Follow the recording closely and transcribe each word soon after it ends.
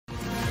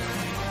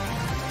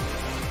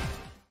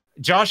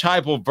Josh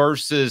Heupel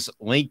versus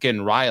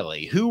Lincoln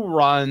Riley. Who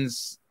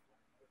runs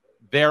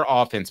their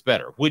offense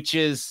better, which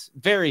is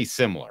very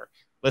similar?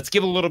 Let's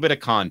give a little bit of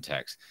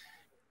context.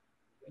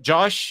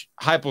 Josh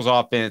Heupel's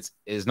offense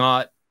is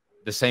not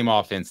the same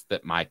offense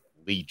that Mike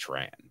Leach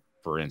ran,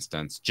 for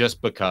instance,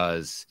 just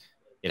because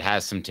it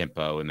has some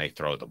tempo and they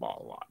throw the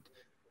ball a lot.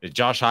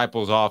 Josh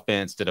Heupel's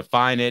offense, to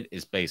define it,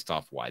 is based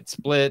off wide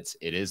splits.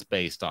 It is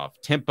based off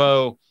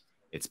tempo.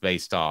 It's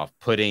based off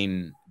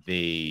putting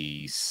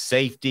the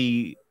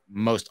safety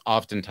most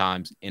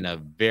oftentimes in a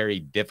very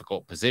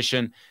difficult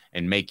position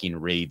and making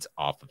reads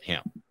off of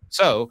him.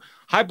 So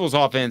Heupel's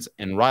offense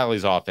and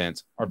Riley's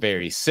offense are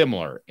very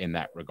similar in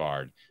that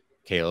regard,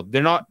 Caleb.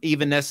 They're not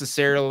even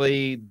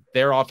necessarily,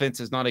 their offense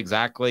is not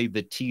exactly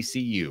the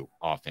TCU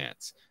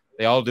offense.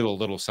 They all do a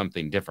little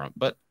something different.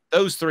 But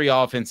those three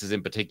offenses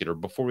in particular,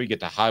 before we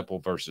get to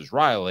Heupel versus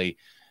Riley,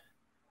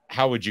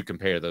 how would you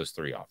compare those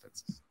three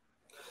offenses?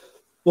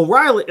 Well,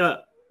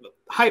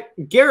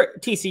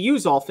 Garrett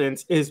TCU's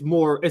offense is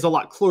a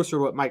lot closer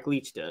to what Mike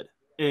Leach did.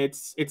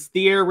 It's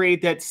the air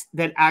raid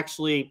that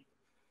actually,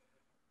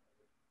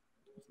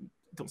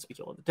 don't speak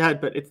ill of the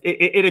dead, but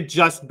it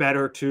adjusts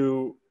better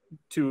to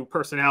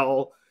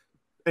personnel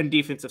and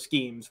defensive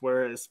schemes,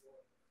 whereas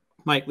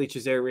Mike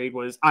Leach's air raid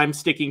was, I'm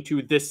sticking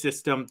to this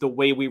system the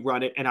way we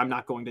run it, and I'm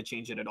not going to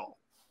change it at all.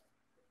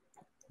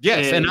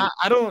 Yes, and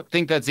I don't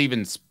think that's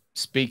even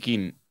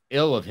speaking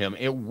ill of him.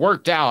 It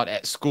worked out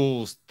at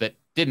schools that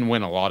didn't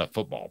win a lot of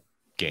football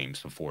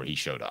games before he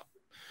showed up.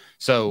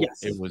 So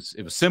yes. It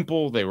was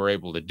simple. They were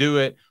able to do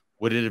it.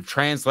 Would it have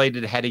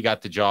translated had he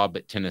got the job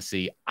at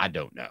Tennessee? I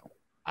don't know.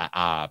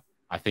 I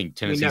think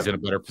Tennessee's in a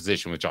better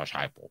position with Josh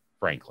Heupel,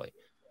 frankly.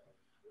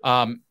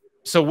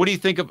 So what do you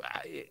think of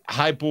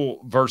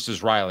Heupel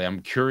versus Riley?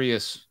 I'm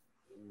curious.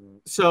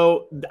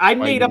 So I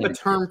made up a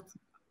term.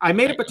 I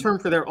made up a term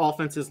for their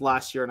offenses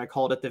last year, and I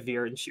called it the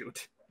veer and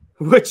shoot,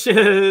 which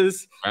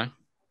is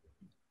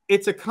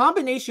it's a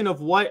combination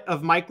of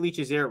Mike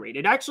Leach's air raid.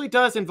 It actually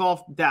does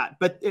involve that,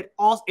 but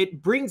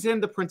it brings in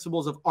the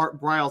principles of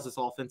Art Briles'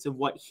 offense and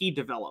what he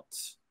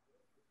developed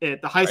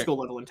at the high school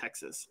level in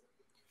Texas,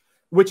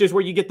 which is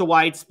where you get the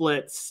wide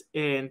splits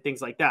and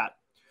things like that.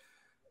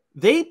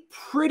 They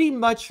pretty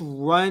much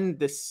run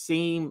the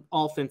same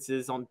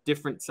offenses on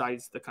different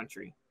sides of the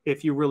country,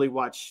 if you really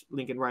watch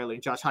Lincoln Riley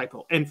and Josh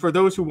Heupel. And for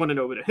those who want to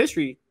know the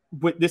history,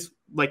 with this,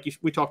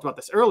 we talked about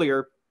this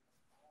earlier,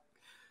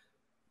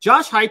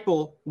 Josh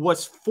Heupel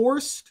was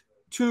forced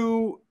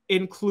to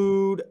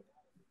include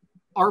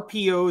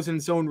RPOs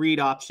and zone read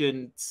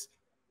options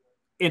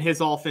in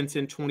his offense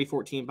in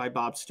 2014 by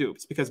Bob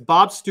Stoops, because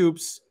Bob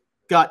Stoops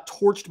got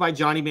torched by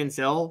Johnny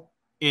Manziel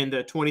in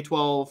the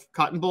 2012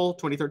 Cotton Bowl,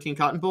 2013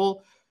 Cotton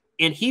Bowl,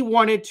 and he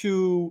wanted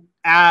to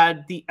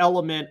add the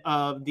element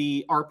of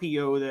the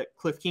RPO that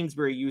Cliff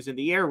Kingsbury used in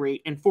the air raid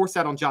and force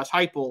that on Josh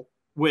Heupel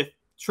with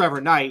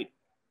Trevor Knight.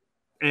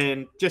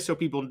 And just so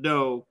people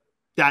know,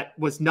 for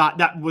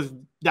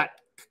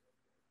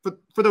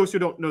those who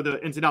don't know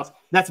the ins and outs,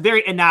 that's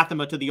very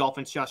anathema to the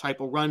offense Josh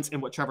Heupel runs and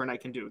what Trevor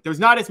Knight can do. There's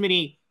not as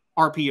many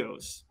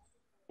RPOs.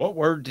 What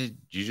word did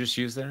you just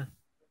use there?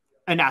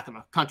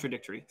 Anathema,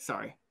 contradictory.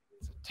 Sorry.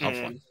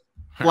 Tough one.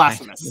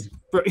 Blasphemous.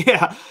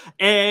 Yeah.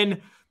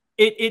 And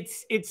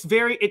it's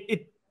very,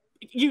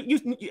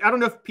 I don't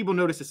know if people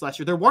noticed this last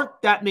year. There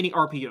weren't that many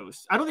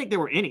RPOs. I don't think there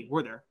were any,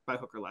 were there, by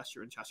Hooker last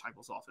year in Josh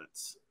Heupel's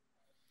offense?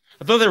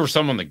 I thought there were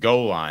some on the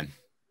goal line.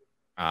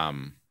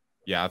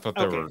 Yeah, I thought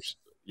there were.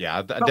 Yeah,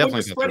 I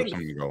definitely thought there was some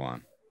on the goal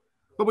line.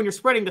 But when you're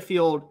spreading the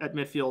field at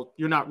midfield,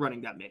 you're not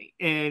running that many.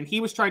 And he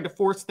was trying to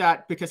force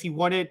that because he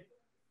wanted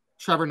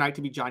Trevor Knight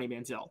to be Johnny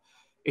Manziel.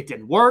 It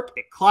didn't work.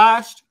 It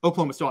clashed.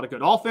 Oklahoma still had a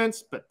good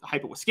offense, but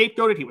Heupel was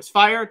scapegoated. He was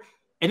fired.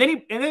 And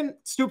then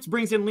Stoops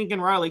brings in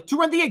Lincoln Riley to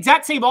run the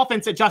exact same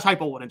offense that Josh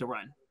Heupel wanted to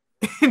run.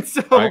 And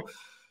so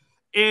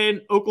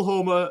in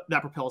Oklahoma,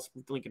 that propels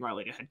Lincoln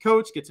Riley to head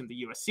coach, gets him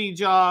the USC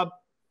job.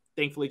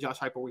 Thankfully, Josh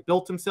Heupel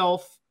rebuilt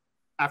himself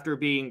after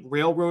being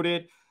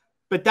railroaded.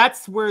 But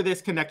that's where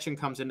this connection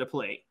comes into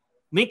play.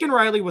 Lincoln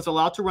Riley was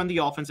allowed to run the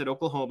offense at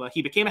Oklahoma.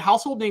 He became a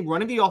household name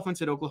running the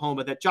offense at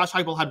Oklahoma that Josh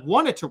Heupel had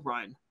wanted to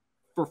run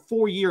for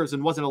 4 years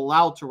and wasn't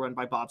allowed to run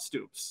by Bob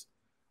Stoops.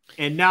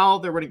 And now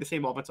they're running the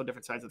same offense on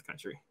different sides of the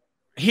country.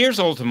 Here's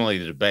ultimately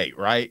the debate,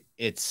 right?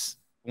 It's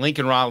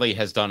Lincoln Riley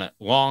has done it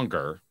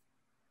longer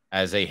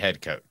as a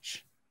head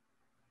coach.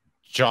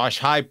 Josh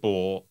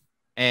Heupel,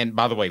 and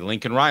by the way,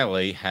 Lincoln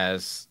Riley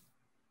has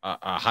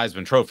a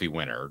Heisman Trophy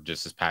winner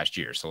just this past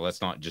year. So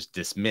let's not just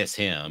dismiss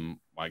him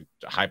like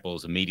Heupel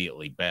is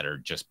immediately better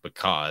just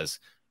because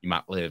you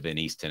might live in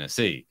East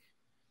Tennessee.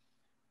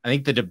 I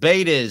think the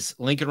debate is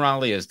Lincoln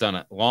Riley has done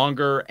it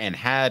longer and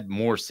had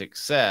more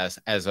success,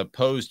 as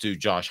opposed to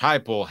Josh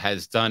Heupel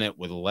has done it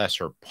with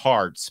lesser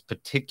parts,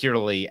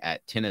 particularly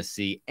at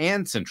Tennessee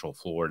and Central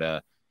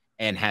Florida,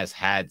 and has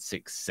had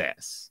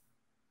success.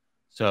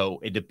 So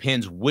it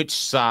depends which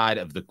side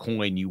of the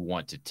coin you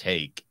want to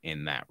take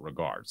in that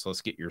regard. So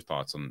let's get your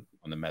thoughts on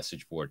the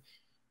message board.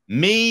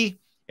 Me,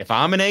 if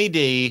I'm an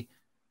AD,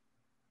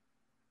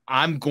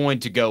 I'm going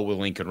to go with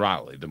Lincoln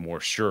Riley, the more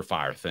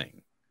surefire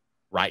thing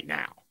right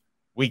now.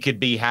 We could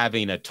be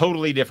having a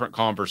totally different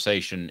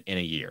conversation in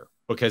a year,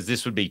 because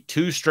this would be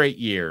 2 straight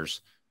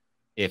years.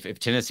 If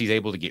Tennessee's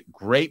able to get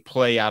great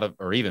play out of,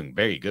 or even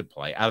very good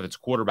play out of its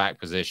quarterback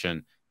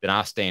position, then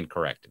I stand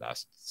corrected. I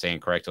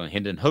stand corrected on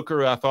Hendon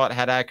Hooker, who I thought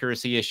had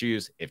accuracy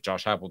issues. If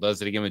Josh Heupel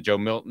does it again with Joe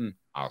Milton,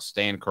 I'll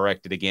stand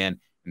corrected again,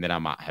 and then I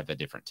might have a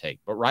different take.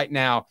 But right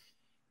now,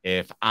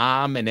 if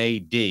I'm an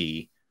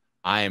AD,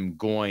 I'm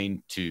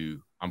going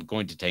to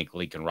take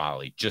Lincoln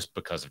Riley just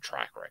because of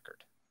track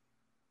record.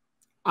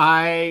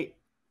 I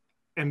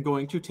am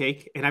going to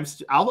take, and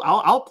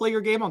I'll play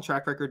your game on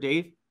track record,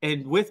 Dave.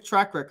 And with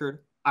track record,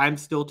 I'm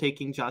still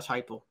taking Josh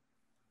Heupel.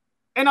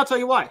 And I'll tell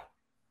you why.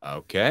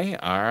 Okay.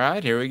 All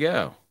right. Here we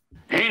go.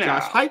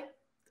 Josh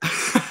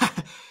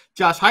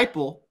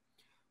Heupel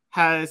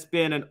has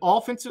been an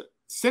offensive,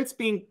 since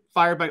being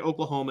fired by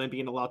Oklahoma and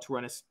being allowed to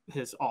run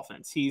his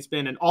offense. He's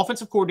been an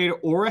offensive coordinator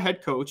or a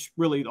head coach,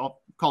 really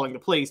calling the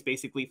plays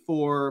basically,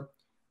 for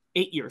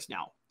 8 years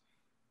now.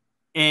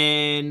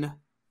 And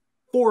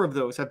 4 of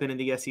those have been in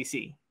the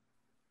SEC.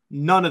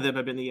 None of them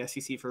have been in the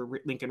SEC for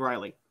Lincoln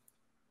Riley.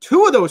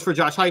 2 of those for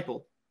Josh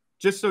Heupel,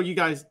 just so you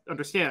guys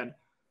understand,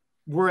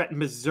 were at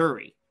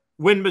Missouri,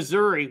 when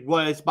Missouri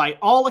was, by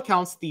all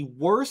accounts, the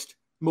worst,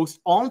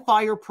 most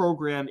on-fire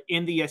program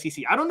in the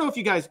SEC. I don't know if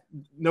you guys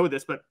know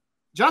this, but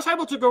Josh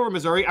Heupel took over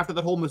Missouri after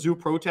the whole Mizzou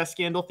protest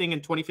scandal thing in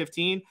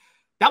 2015.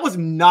 That was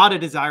not a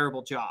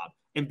desirable job.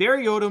 And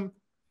Barry Odom,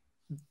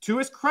 to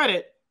his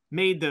credit,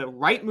 made the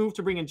right move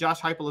to bring in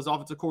Josh Heupel as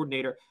offensive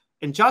coordinator.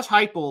 And Josh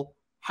Heupel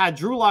had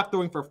Drew Lock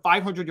throwing for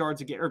 500 yards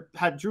a game, or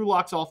had Drew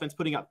Lock's offense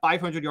putting up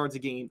 500 yards a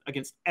game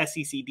against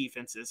SEC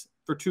defenses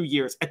for 2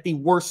 years at the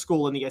worst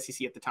school in the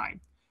SEC at the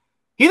time.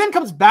 He then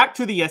comes back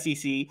to the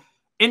SEC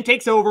and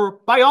takes over,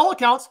 by all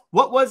accounts,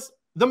 what was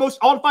the most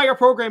on-fire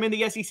program in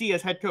the SEC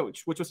as head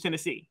coach, which was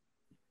Tennessee.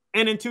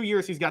 And in 2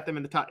 years, he's got them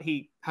in the top.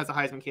 He has a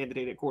Heisman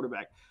candidate at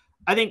quarterback.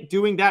 I think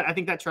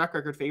that track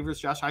record favors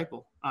Josh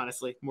Heupel,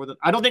 honestly, more than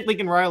I don't think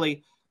Lincoln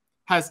Riley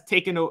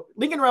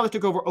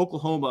took over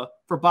Oklahoma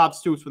for Bob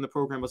Stoops when the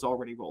program was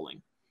already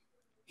rolling.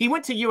 He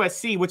went to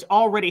USC, which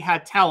already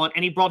had talent,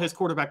 and he brought his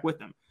quarterback with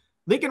him.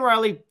 Lincoln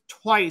Riley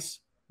twice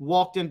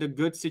walked into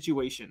good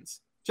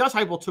situations. Josh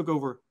Heupel took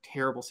over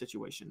terrible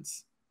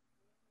situations.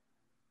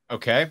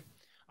 Okay.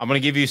 I'm going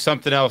to give you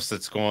something else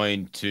that's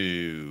going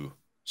to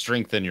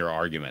strengthen your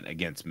argument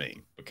against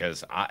me,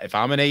 because if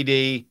I'm an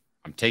AD,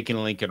 I'm taking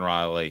Lincoln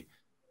Riley.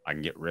 I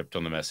can get ripped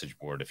on the message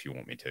board if you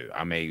want me to.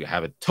 I may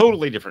have a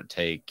totally different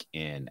take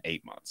in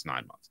 8 months,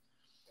 9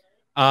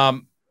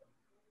 months.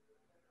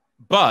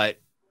 But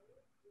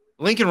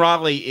Lincoln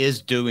Riley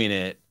is doing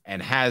it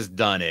and has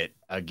done it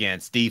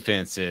against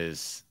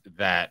defenses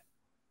that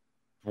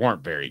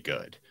weren't very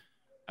good.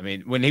 I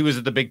mean, when he was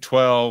at the Big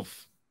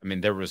 12, I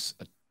mean, there was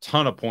a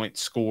ton of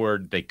points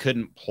scored. They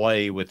couldn't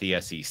play with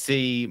the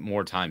SEC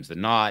more times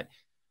than not.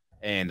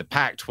 And the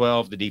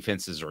Pac-12, the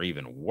defenses are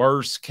even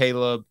worse,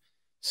 Caleb.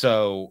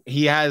 So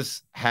he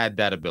has had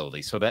that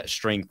ability. So that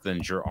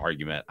strengthens your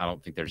argument. I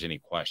don't think there's any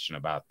question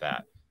about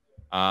that.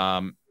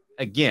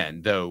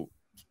 Again, though,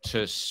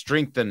 to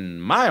strengthen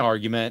my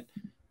argument,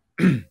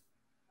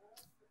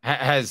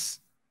 has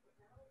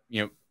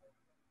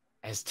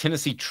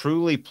Tennessee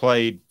truly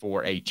played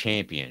for a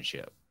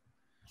championship?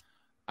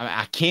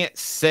 I can't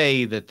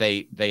say that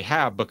they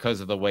have,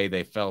 because of the way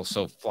they fell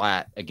so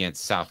flat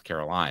against South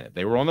Carolina.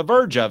 They were on the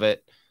verge of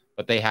it,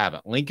 but they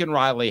haven't. Lincoln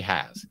Riley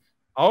has.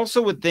 I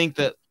also would think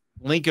that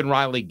Lincoln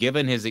Riley,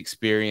 given his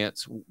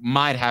experience,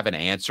 might have an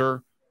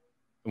answer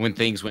when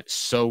things went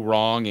so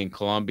wrong in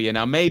Columbia.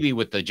 Now, maybe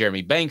with the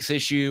Jeremy Banks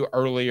issue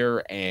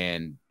earlier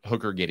and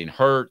Hooker getting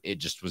hurt, it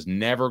just was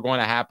never going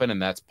to happen,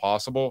 and that's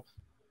possible.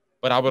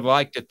 But I would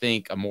like to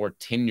think a more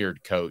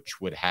tenured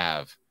coach would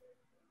have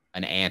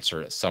an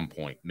answer at some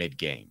point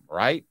mid-game,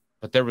 right?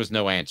 But there was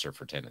no answer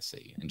for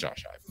Tennessee and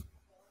Josh Heupel.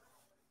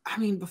 I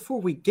mean,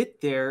 before we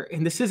get there,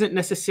 and this isn't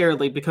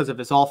necessarily because of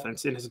his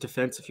offense in his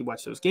defense if you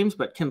watch those games,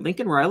 but can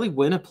Lincoln Riley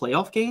win a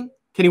playoff game?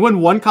 Can he win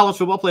one college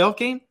football playoff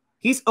game?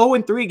 He's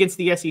 0-3 against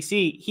the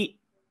SEC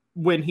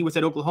when he was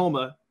at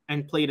Oklahoma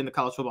and played in the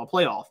college football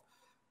playoff.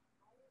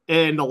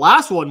 And the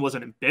last one was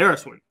an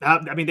embarrassment.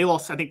 I mean, they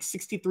lost, I think,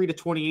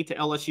 63-28 to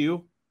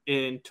LSU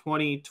in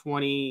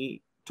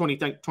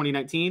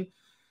 2019.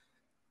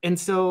 And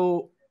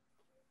so,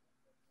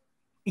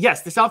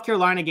 yes, the South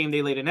Carolina game,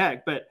 they laid an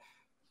egg, but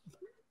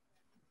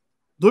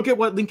look at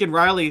what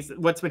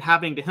what's been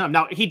happening to him.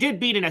 Now, he did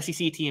beat an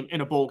SEC team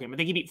in a bowl game. I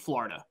think he beat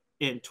Florida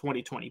in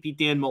 2020. He beat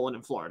Dan Mullen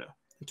in Florida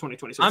in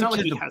 2020. So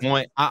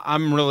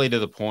I'm really to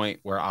the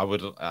point where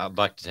I'd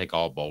like to take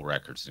all bowl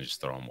records and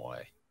just throw them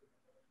away,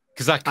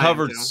 because I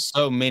covered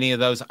so many of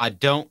those. I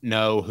don't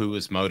know who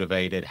was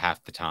motivated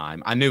half the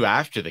time. I knew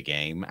after the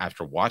game,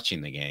 after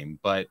watching the game,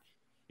 but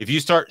if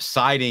you start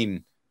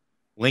citing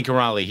Lincoln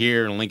Riley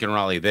here and Lincoln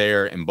Riley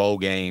there in bowl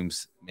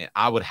games, man,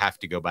 I would have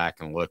to go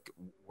back and look.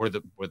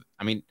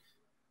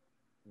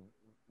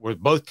 Were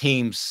both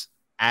teams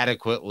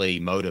adequately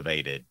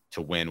motivated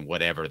to win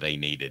whatever they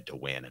needed to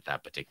win at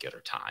that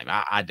particular time.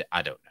 I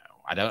don't know.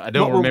 I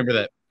don't remember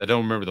that. I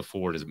don't remember the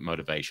Ford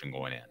motivation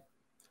going in.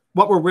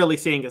 What we're really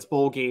seeing is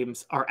bowl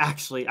games are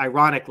actually,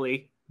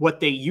 ironically, what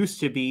they used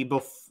to be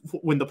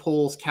when the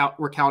polls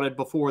were counted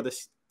before at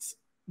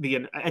the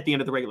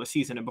end of the regular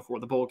season and before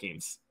the bowl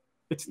games.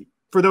 It's,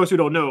 for those who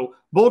don't know,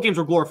 bowl games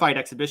were glorified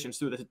exhibitions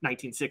through the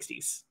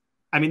 1960s.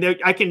 I mean,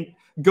 I can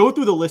go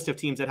through the list of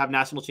teams that have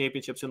national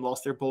championships and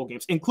lost their bowl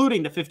games,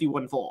 including the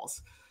 51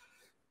 Vols.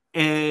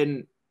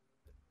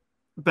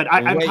 But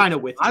I'm kind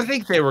of with you. I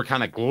think they were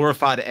kind of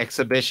glorified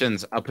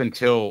exhibitions up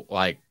until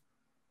like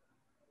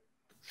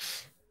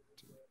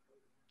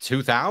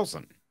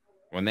 2000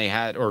 when they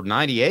had, or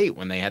 98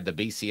 when they had the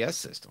BCS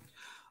system.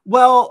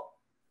 Well,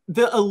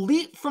 the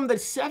elite from the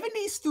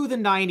 70s through the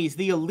 90s,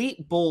 the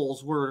elite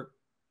bowls were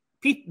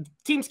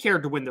teams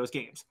cared to win those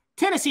games.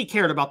 Tennessee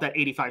cared about that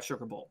 85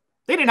 Sugar Bowl.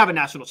 They didn't have a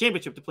national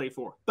championship to play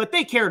for, but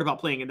they cared about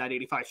playing in that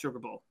 85 Sugar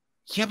Bowl.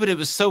 Yeah, but it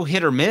was so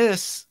hit or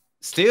miss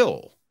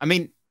still. I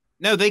mean,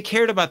 no, they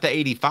cared about the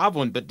 85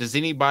 one, but does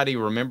anybody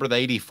remember the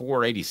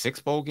 84 or 86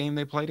 bowl game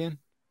they played in?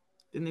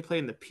 Didn't they play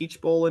in the Peach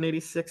Bowl in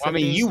 86? Well, I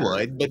mean, you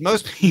would, but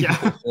most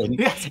people wouldn't.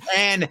 Yes.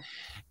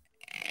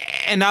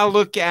 And I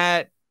look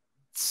at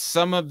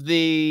some of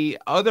the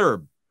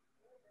other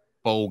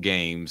bowl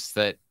games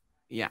that,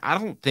 yeah, I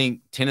don't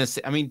think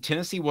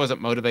Tennessee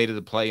wasn't motivated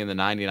to play in the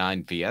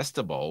 99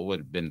 Fiesta Bowl. It would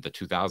have been the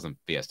 2000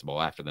 Fiesta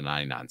Bowl after the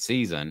 99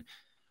 season.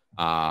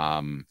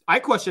 I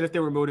question if they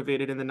were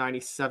motivated in the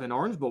 97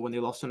 Orange Bowl when they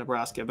lost to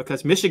Nebraska,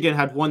 because Michigan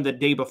had won the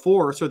day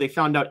before. So they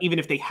found out even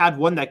if they had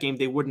won that game,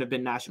 they wouldn't have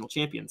been national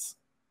champions.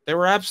 They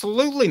were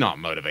absolutely not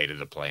motivated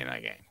to play in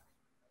that game.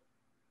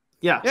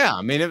 Yeah. Yeah.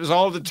 I mean, it was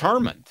all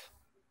determined.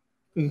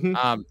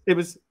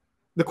 Mm-hmm.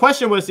 The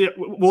question was,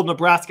 will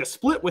Nebraska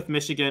split with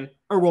Michigan,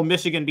 or will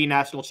Michigan be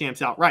national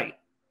champs outright?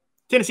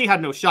 Tennessee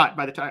had no shot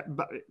by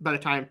the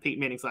time Peyton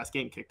Manning's last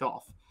game kicked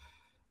off.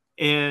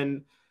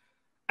 And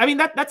I mean,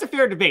 that's a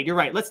fair debate. You're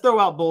right. Let's throw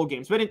out bowl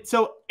games. But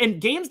in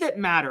games that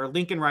matter,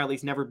 Lincoln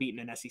Riley's never beaten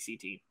an SEC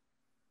team.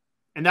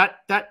 And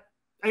that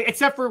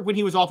except for when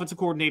he was offensive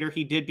coordinator,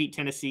 he did beat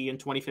Tennessee in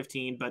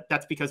 2015, but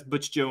that's because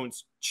Butch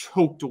Jones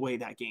choked away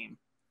that game.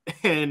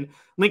 And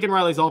Lincoln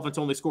Riley's offense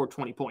only scored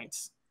 20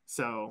 points.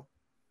 So,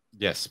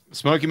 yes,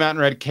 Smoky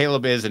Mountain Red,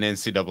 Caleb is an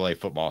NCAA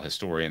football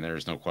historian.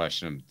 There's no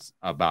question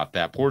about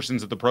that.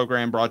 Portions of the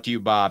program brought to you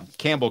by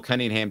Campbell,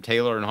 Cunningham,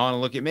 Taylor, and Hahn.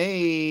 Look at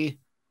me.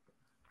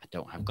 I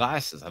don't have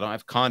glasses. I don't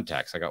have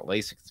contacts. I got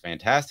LASIK. It's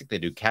fantastic. They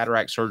do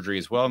cataract surgery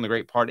as well. And the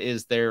great part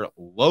is they're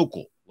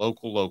local.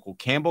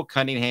 Campbell,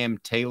 Cunningham,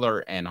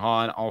 Taylor, and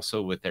Hahn,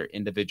 also with their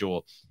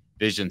individual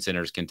vision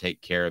centers, can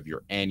take care of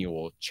your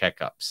annual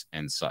checkups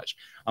and such.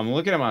 I'm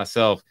looking at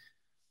myself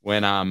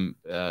when I'm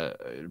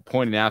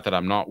pointing out that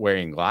I'm not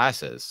wearing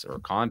glasses or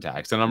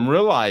contacts, and I'm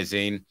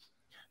realizing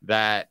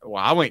that,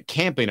 well, I went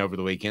camping over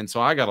the weekend,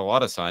 so I got a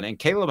lot of sun, and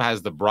Caleb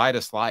has the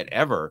brightest light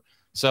ever.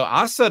 So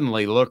I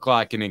suddenly look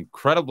like an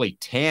incredibly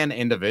tan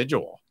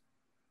individual.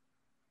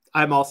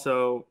 I'm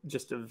also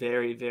just a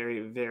very,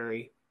 very,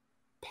 very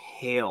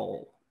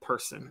pale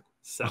person.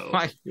 So,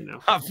 I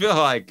feel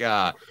like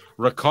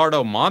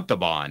Ricardo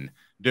Montalban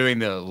doing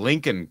the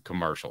Lincoln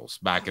commercials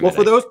back in the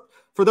day.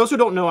 For those who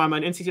don't know, I'm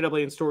an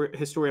NCAA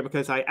historian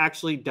because I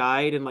actually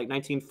died in like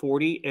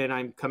 1940, and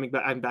I'm coming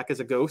back. I'm back as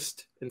a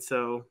ghost, and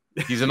so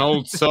he's an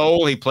old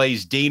soul. He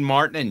plays Dean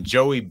Martin and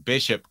Joey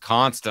Bishop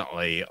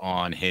constantly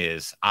on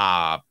his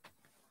iPad.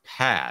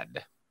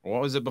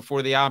 What was it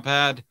before the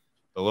iPad?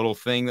 The little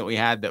thing that we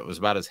had that was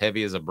about as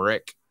heavy as a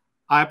brick.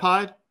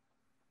 iPod?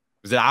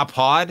 Was it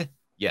iPod?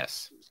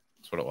 Yes,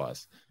 that's what it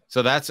was.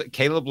 So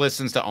Caleb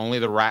listens to only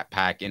the Rat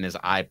Pack in his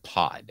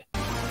iPod.